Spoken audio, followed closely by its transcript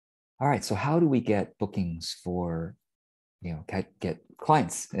All right. So how do we get bookings for, get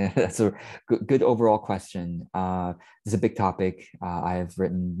clients? That's a good overall question. It's a big topic. I have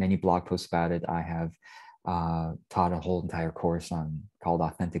written many blog posts about it. I have taught a whole entire course on called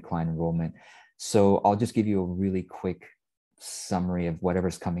Authentic Client Enrollment. So I'll just give you a really quick summary of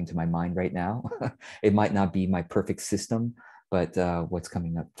whatever's coming to my mind right now. It might not be my perfect system, but what's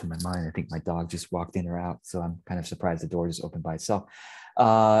coming up to my mind. I think my dog just walked in or out, so I'm kind of surprised the door just opened by itself.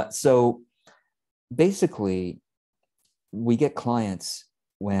 So basically, we get clients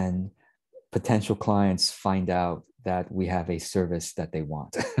when potential clients find out that we have a service that they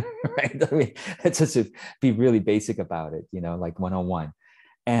want, right? I mean, let's just be really basic about it, like one-on-one.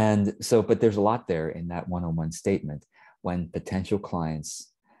 And so, but there's a lot there in that one-on-one statement when potential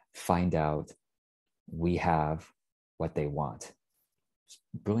clients find out we have what they want.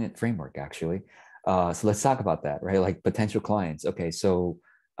 Brilliant framework, actually. So let's talk about that, right? Like potential clients. Okay, so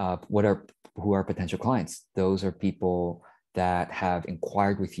who are potential clients? Those are people that have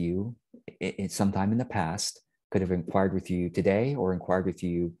inquired with you sometime in the past, could have inquired with you today or inquired with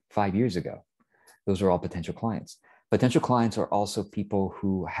you 5 years ago. Those are all potential clients. Potential clients are also people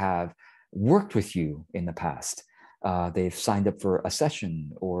who have worked with you in the past. They've signed up for a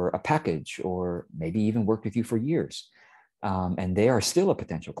session or a package, or maybe even worked with you for years. And they are still a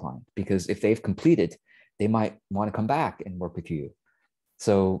potential client, because if they've completed, they might want to come back and work with you.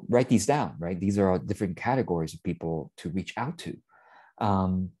 So write these down, right? These are all different categories of people to reach out to.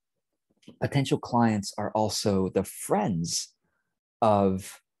 Potential clients are also the friends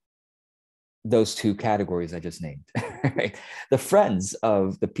of those two categories I just named, right? The friends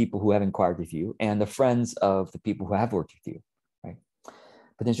of the people who have inquired with you and the friends of the people who have worked with you, right?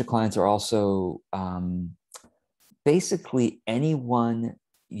 Potential clients are also basically anyone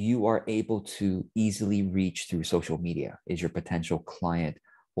you are able to easily reach through social media is your potential client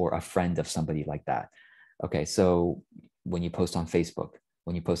or a friend of somebody like that. Okay, so when you post on Facebook,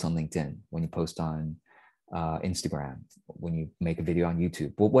 when you post on LinkedIn, when you post on Instagram, when you make a video on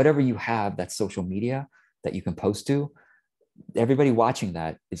YouTube, whatever you have that's social media that you can post to, everybody watching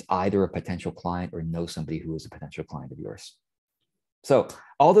that is either a potential client or knows somebody who is a potential client of yours. So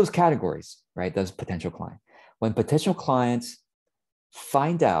all those categories, right? Those potential client. When potential clients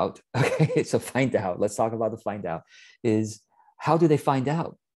find out, okay, so find out, let's talk about the find out, is how do they find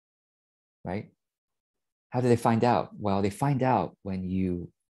out, right? How do they find out? Well, they find out when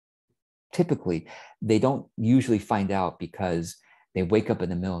typically, they don't usually find out because they wake up in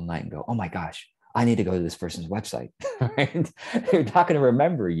the middle of the night and go, oh my gosh, I need to go to this person's website, right? They're not going to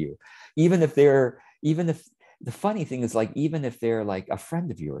remember you. Even if the funny thing is, like, even if they're like a friend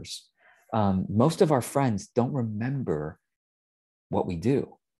of yours, most of our friends don't remember what we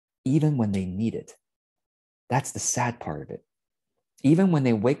do, even when they need it. That's the sad part of it. Even when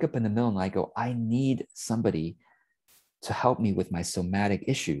they wake up in the middle of the night, go, I need somebody to help me with my somatic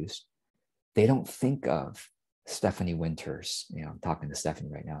issues, they don't think of Stephanie Winters. I'm talking to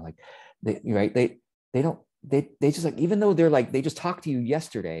Stephanie right now. Like, they just, like, even though they're like, they just talked to you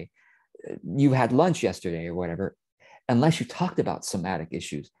yesterday, you had lunch yesterday or whatever, unless you talked about somatic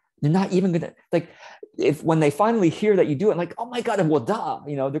issues, they're not even gonna, like, if when they finally hear that you do it, like, oh my God, well, duh,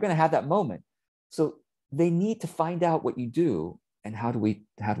 they're gonna have that moment. So they need to find out what you do. And how do we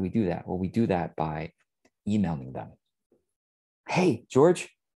do that? Well, we do that by emailing them. Hey, George,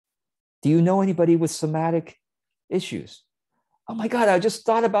 do you know anybody with somatic issues? Oh my God, I just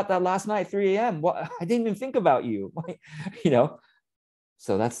thought about that last night at 3 a.m. Well, I didn't even think about you.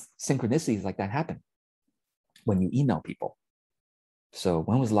 So that's synchronicities like that happen when you email people. So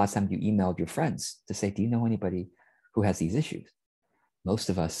when was the last time you emailed your friends to say, do you know anybody who has these issues? Most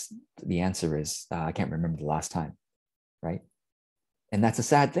of us, the answer is, I can't remember the last time, right? And that's a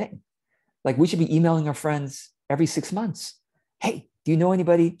sad thing. Like, we should be emailing our friends every 6 months. Hey, do you know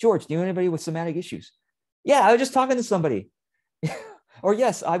anybody? George, do you know anybody with somatic issues? Yeah, I was just talking to somebody. Or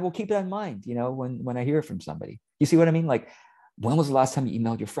yes, I will keep that in mind, when I hear from somebody. You see what I mean? Like, when was the last time you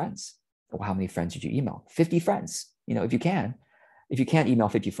emailed your friends? Well, how many friends did you email? 50 friends, if you can. If you can't email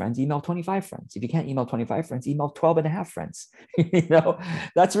 50 friends, email 25 friends. If you can't email 25 friends, email 12 and a half friends.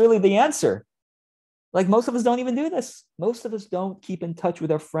 That's really the answer. Like, most of us don't even do this. Most of us don't keep in touch with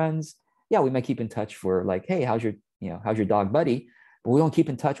our friends. Yeah, we might keep in touch for like, hey, how's your dog Buddy? But we don't keep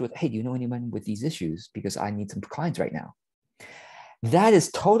in touch with, hey, do you know anyone with these issues? Because I need some clients right now. That is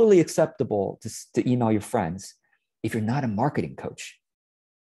totally acceptable to email your friends if you're not a marketing coach,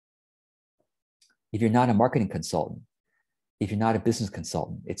 if you're not a marketing consultant, if you're not a business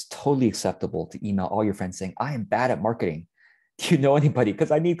consultant. It's totally acceptable to email all your friends saying, I am bad at marketing. Do you know anybody?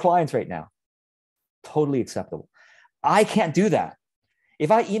 Because I need clients right now. Totally acceptable. I can't do that. If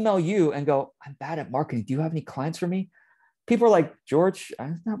I email you and go, I'm bad at marketing, do you have any clients for me? People are like, George,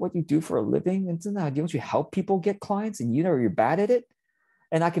 that's not what you do for a living. It's not, don't you help people get clients and you know you're bad at it?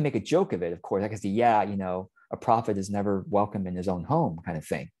 And I can make a joke of it, of course. I can say, yeah, a prophet is never welcome in his own home kind of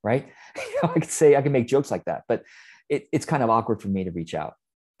thing, right? I can make jokes like that, but it's kind of awkward for me to reach out.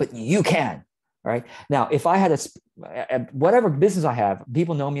 But you can, right? Now, if I had whatever business I have,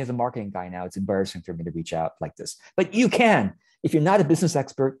 people know me as a marketing guy now. It's embarrassing for me to reach out like this. But you can. If you're not a business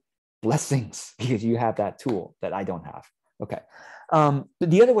expert, blessings, because you have that tool that I don't have. Okay. But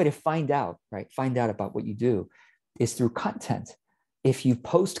the other way to find out about what you do is through content. If you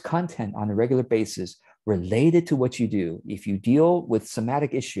post content on a regular basis related to what you do, if you deal with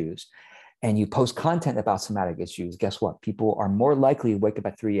somatic issues and you post content about somatic issues, guess what? People are more likely to wake up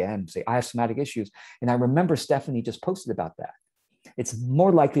at 3 a.m. and say, I have somatic issues. And I remember Stephanie just posted about that. It's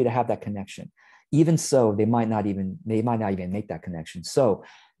more likely to have that connection. Even so, they might not even make that connection. So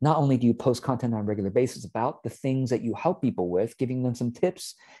not only do you post content on a regular basis about the things that you help people with, giving them some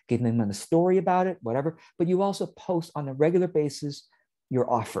tips, giving them a story about it, whatever, but you also post on a regular basis your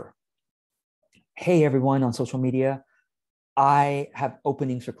offer. Hey, everyone on social media, I have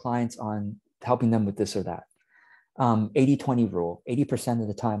openings for clients on helping them with this or that. 80-20 rule, 80% of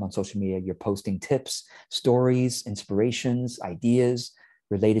the time on social media, you're posting tips, stories, inspirations, ideas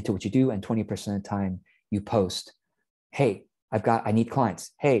related to what you do. And 20% of the time you post, hey, I need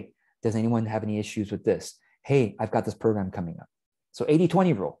clients. Hey, does anyone have any issues with this? Hey, I've got this program coming up. So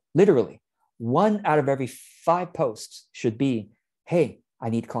 80-20 rule, literally 1 out of every 5 posts should be, hey, I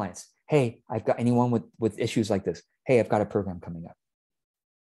need clients. Hey, I've got anyone with issues like this. Hey, I've got a program coming up.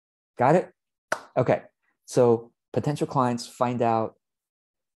 Got it? Okay. So potential clients find out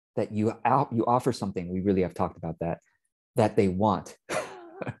that you offer something. We really have talked about that they want,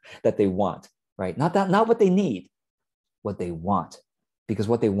 that they want, right? Not what they need, what they want, because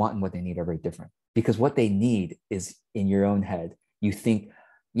what they want and what they need are very different. Because what they need is in your own head. You think,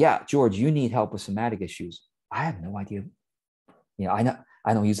 yeah, George, you need help with somatic issues. I have no idea. I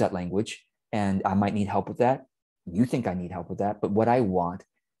don't use that language and I might need help with that. You think I need help with that. But what I want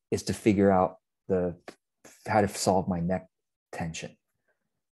is to figure out how to solve my neck tension.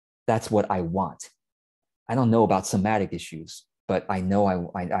 That's what I want. I don't know about somatic issues, but I know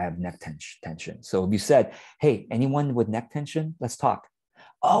I have neck tension. So if you said, hey, anyone with neck tension, let's talk.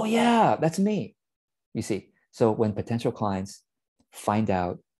 Oh yeah, that's me. You see, so when potential clients find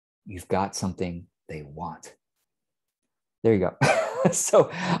out you've got something they want, there you go. So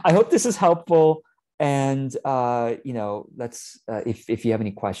I hope this is helpful. And let's if you have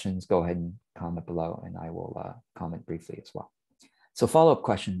any questions, go ahead and comment below, and I will comment briefly as well. So follow-up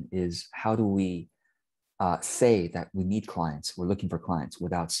question is, how do we say that we need clients, we're looking for clients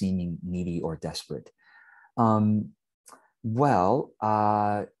without seeming needy or desperate? That's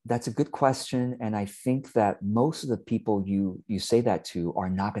a good question. And I think that most of the people you say that to are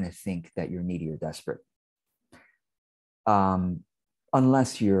not going to think that you're needy or desperate.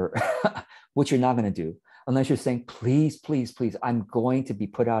 Unless you're, what you're not going to do, unless you're saying, please, please, please, I'm going to be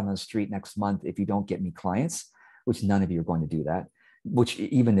put out on the street next month if you don't get me clients, which none of you are going to do that, which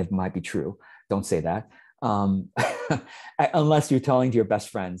even if it might be true, don't say that. Unless you're telling to your best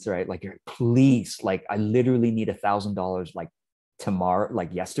friends, right? Like, please, like, I literally need $1,000 like tomorrow,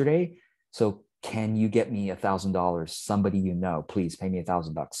 like yesterday. So can you get me $1,000? Somebody, please pay me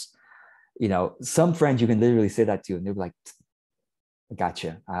 $1,000. Some friends you can literally say that to, and they'll be like,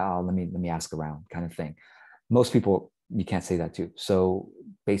 gotcha. Let me ask around, kind of thing. Most people you can't say that to. So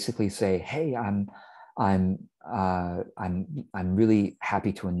basically say, hey, I'm really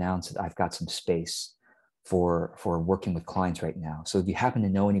happy to announce that I've got some space for working with clients right now. So if you happen to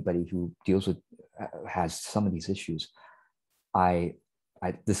know anybody who has some of these issues,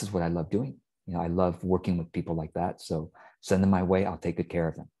 this is what I love doing. I love working with people like that. So send them my way. I'll take good care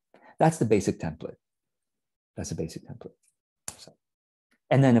of them. That's the basic template. So,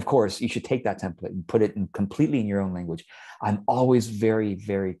 and then of course you should take that template and put it completely in your own language. I'm always very,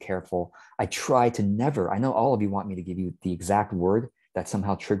 very careful. I try to never, I know all of you want me to give you the exact word that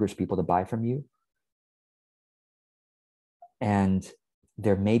somehow triggers people to buy from you. And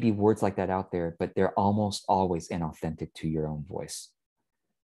there may be words like that out there, but they're almost always inauthentic to your own voice.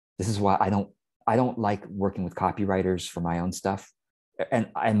 This is why I don't like working with copywriters for my own stuff.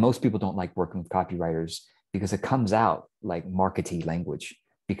 And most people don't like working with copywriters because it comes out like markety language,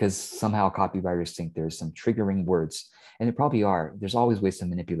 because somehow copywriters think there's some triggering words, and there probably are. There's always ways to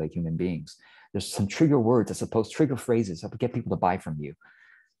manipulate human beings. There's some trigger words that supposed trigger phrases that get people to buy from you.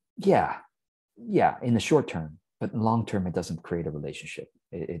 Yeah, in the short term, but in the long term, it doesn't create a relationship.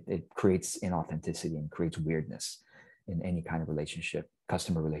 It creates inauthenticity and creates weirdness in any kind of relationship.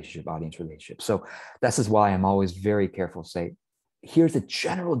 customer relationship, audience relationship. So this is why I'm always very careful to say, here's a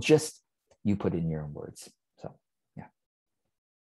general gist, you put it in your own words.